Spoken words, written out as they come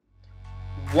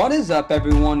What is up,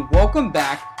 everyone? Welcome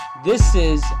back. This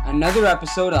is another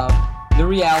episode of The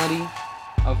Reality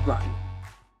of Grind.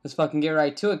 Let's fucking get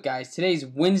right to it, guys. Today's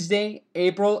Wednesday,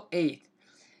 April 8th.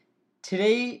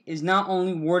 Today is not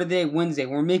only Word of the Day Wednesday.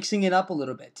 We're mixing it up a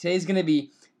little bit. Today's going to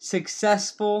be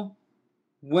Successful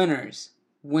Winners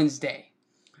Wednesday,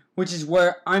 which is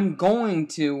where I'm going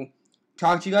to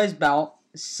talk to you guys about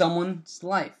someone's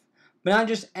life. But not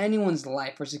just anyone's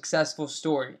life or successful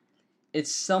story.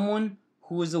 It's someone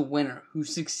who was a winner, who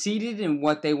succeeded in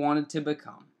what they wanted to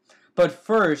become. But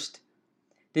first,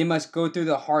 they must go through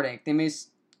the heartache. They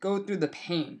must go through the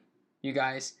pain, you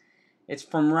guys. It's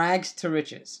from rags to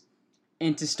riches.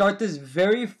 And to start this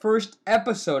very first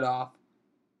episode off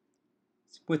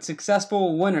with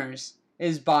successful winners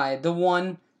is by the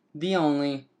one, the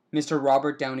only, Mr.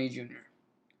 Robert Downey Jr.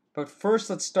 But first,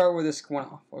 let's start with this one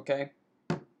off, okay?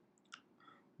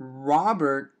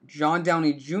 Robert John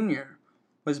Downey Jr.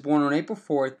 was born on April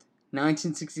 4th,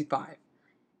 1965,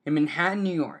 in Manhattan,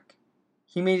 New York.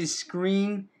 He made his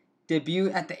screen debut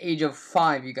at the age of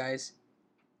 5, you guys.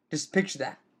 Just picture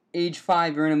that. Age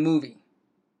 5, you're in a movie.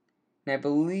 And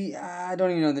I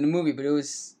don't even know the movie, but it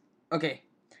was, okay.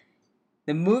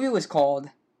 The movie was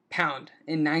called Pound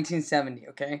in 1970,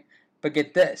 okay? But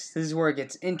get this is where it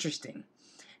gets interesting.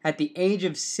 At the age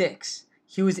of 6,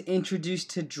 he was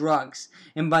introduced to drugs,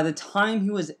 and by the time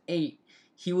he was 8,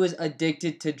 he was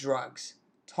addicted to drugs.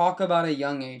 Talk about a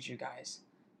young age, you guys.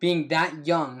 Being that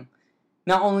young,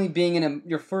 not only being in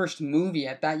your first movie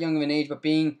at that young of an age, but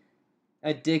being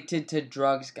addicted to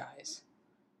drugs, guys.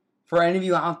 For any of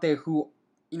you out there who,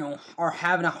 are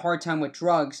having a hard time with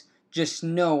drugs, just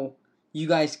know you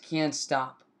guys can't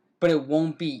stop. But it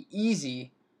won't be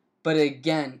easy. But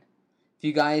again, if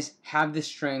you guys have the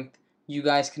strength, you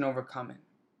guys can overcome it.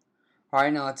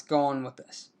 Alright, now let's go on with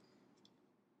this.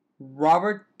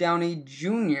 Robert Downey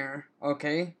Jr.,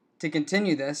 okay, to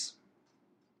continue this,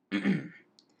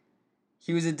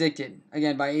 he was addicted,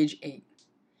 again, by age 8.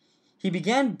 He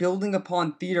began building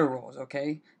upon theater roles,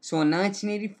 okay? So in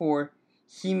 1984,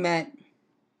 he met,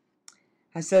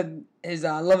 his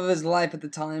love of his life at the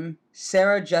time,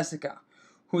 Sarah Jessica,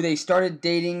 who they started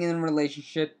dating in a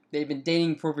relationship. They've been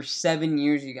dating for over 7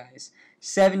 years, you guys.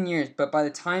 7 years, but by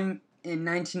the time in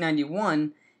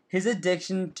 1991, his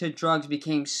addiction to drugs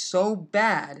became so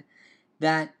bad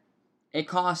that it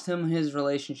cost him his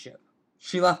relationship.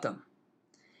 She left him.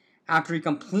 After he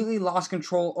completely lost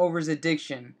control over his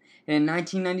addiction, and in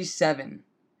 1997,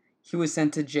 he was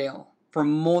sent to jail for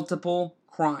multiple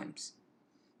crimes.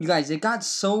 You guys, it got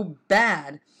so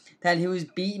bad that he was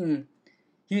beaten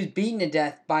to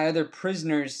death by other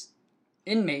prisoners,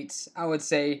 inmates, I would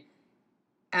say,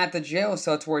 at the jail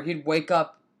cell to where he'd wake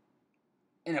up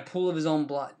in a pool of his own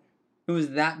blood. It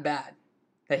was that bad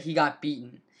that he got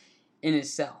beaten in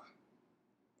his cell.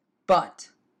 But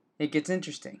it gets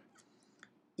interesting.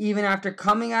 Even after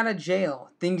coming out of jail,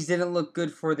 things didn't look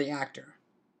good for the actor.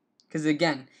 Because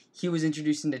again, he was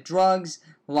introduced into drugs,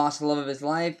 lost the love of his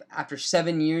life, after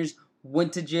 7 years,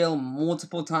 went to jail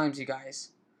multiple times, you guys.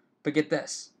 But get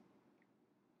this.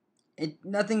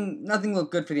 Nothing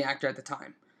looked good for the actor at the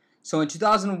time. So in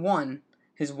 2001,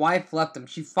 his wife left him.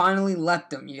 She finally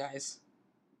left him, you guys.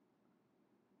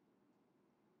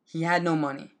 He had no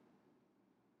money.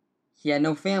 He had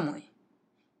no family.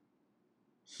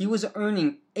 He was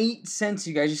earning 8 cents,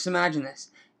 you guys. Just imagine this.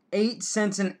 8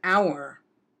 cents an hour.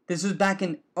 This was back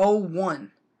in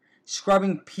 2001.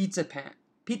 Scrubbing pizza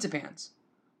pans.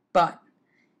 But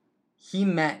he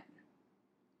met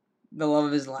the love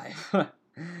of his life.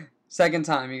 Second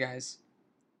time, you guys.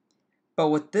 But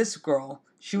with this girl,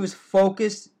 she was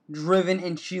focused, driven,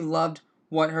 and she loved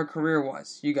what her career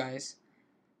was, you guys.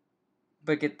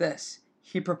 But get this,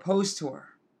 he proposed to her.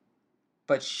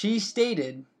 But she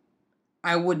stated,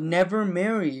 I would never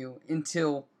marry you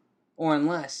until or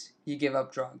unless you give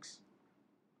up drugs.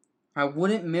 I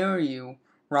wouldn't marry you,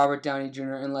 Robert Downey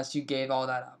Jr., unless you gave all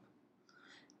that up.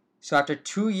 So after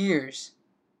 2 years,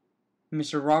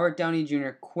 Mr. Robert Downey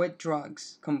Jr. quit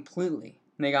drugs completely,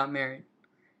 and they got married.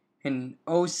 In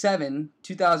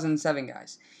 2007,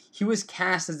 guys. He was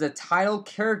cast as the title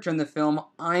character in the film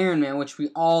Iron Man, which we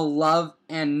all love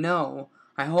and know.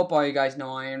 I hope all you guys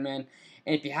know Iron Man.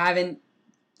 And if you haven't,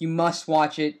 you must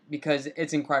watch it because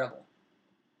it's incredible.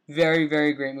 Very,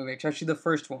 very great movie, especially the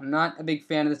first one. Not a big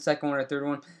fan of the second one or third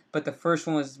one, but the first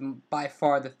one was by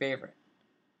far the favorite.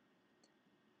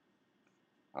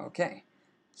 Okay.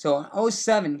 So in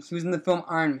 2007, he was in the film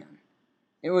Iron Man.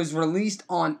 It was released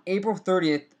on April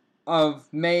 30th of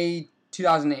May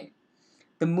 2008.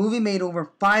 The movie made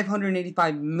over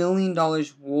 $585 million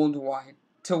worldwide,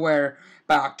 to where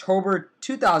by October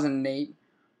 2008,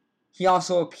 he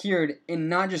also appeared in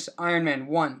not just Iron Man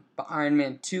 1, but Iron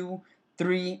Man 2,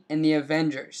 3, and the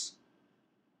Avengers.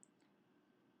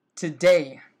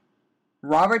 Today,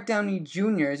 Robert Downey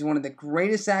Jr. is one of the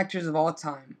greatest actors of all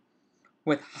time.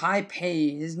 With high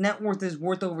pay, his net worth is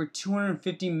worth over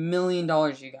 $250 million,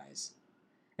 you guys.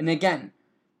 And again,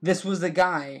 this was the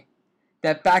guy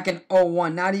that back in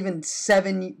 2001, not even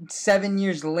seven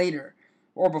years later,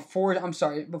 or before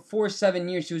 7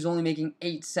 years, he was only making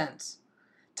 8 cents,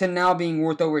 to now being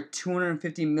worth over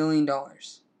 $250 million.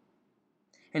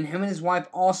 And him and his wife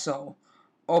also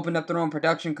opened up their own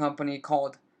production company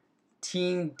called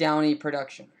Team Downey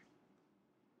Production.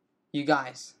 You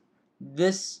guys,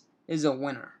 this is a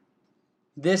winner.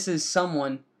 This is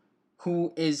someone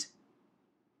who is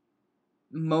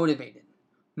motivated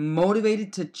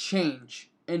to change,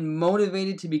 and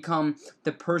motivated to become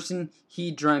the person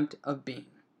he dreamt of being.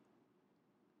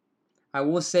 I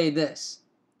will say this,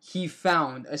 he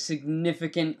found a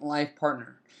significant life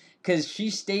partner, because she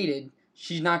stated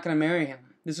she's not going to marry him.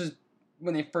 This was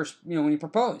when they first, when he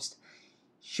proposed.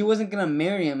 She wasn't going to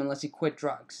marry him unless he quit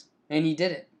drugs, and he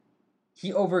did it.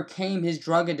 He overcame his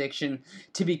drug addiction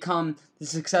to become the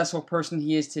successful person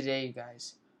he is today, you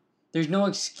guys. There's no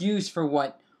excuse for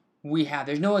what we have.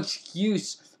 There's no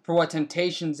excuse for what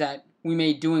temptations that we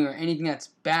may be doing, or anything that's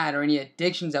bad, or any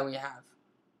addictions that we have.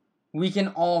 We can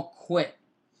all quit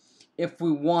if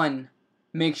we, one,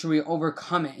 make sure we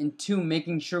overcome it, and two,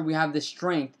 making sure we have the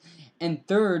strength, and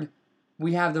third,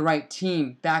 we have the right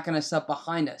team backing us up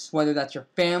behind us, whether that's your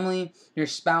family, your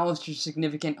spouse, your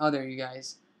significant other, you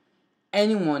guys.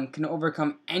 Anyone can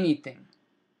overcome anything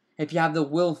if you have the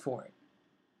will for it.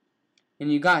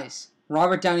 And you guys,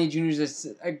 Robert Downey Jr.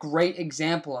 is a great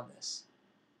example of this.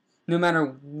 No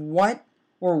matter what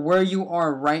or where you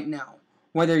are right now,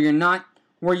 whether you're not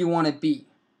where you want to be,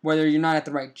 whether you're not at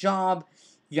the right job,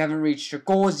 you haven't reached your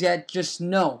goals yet, just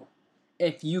know,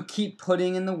 if you keep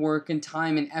putting in the work and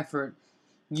time and effort,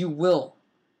 you will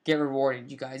get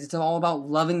rewarded, you guys. It's all about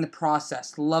loving the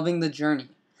process, loving the journey.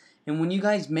 And when you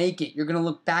guys make it, you're going to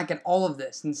look back at all of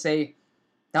this and say,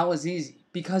 that was easy.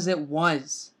 Because it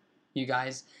was, you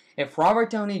guys. If Robert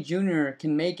Downey Jr.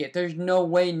 can make it, there's no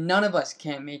way none of us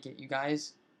can't make it, you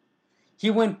guys. He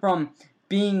went from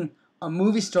being a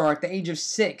movie star at the age of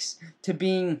 6 to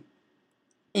being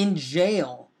in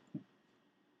jail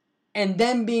and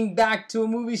then being back to a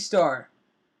movie star.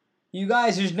 You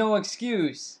guys, there's no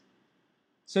excuse.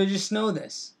 So just know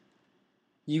this.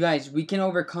 You guys, we can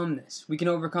overcome this. We can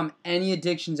overcome any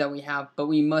addictions that we have, but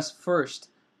we must first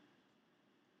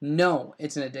know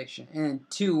it's an addiction, and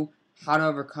two, how to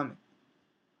overcome it.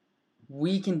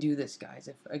 We can do this, guys.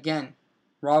 If, again,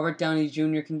 Robert Downey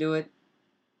Jr. can do it,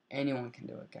 anyone can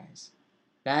do it, guys.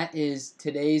 That is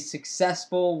today's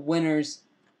Successful Winners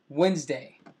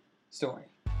Wednesday story.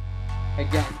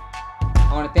 Again,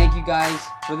 I want to thank you guys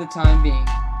for the time being.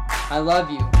 I love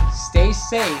you. Stay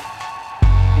safe.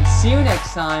 And see you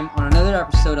next time on another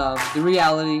episode of The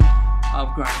Reality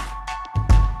of Grind.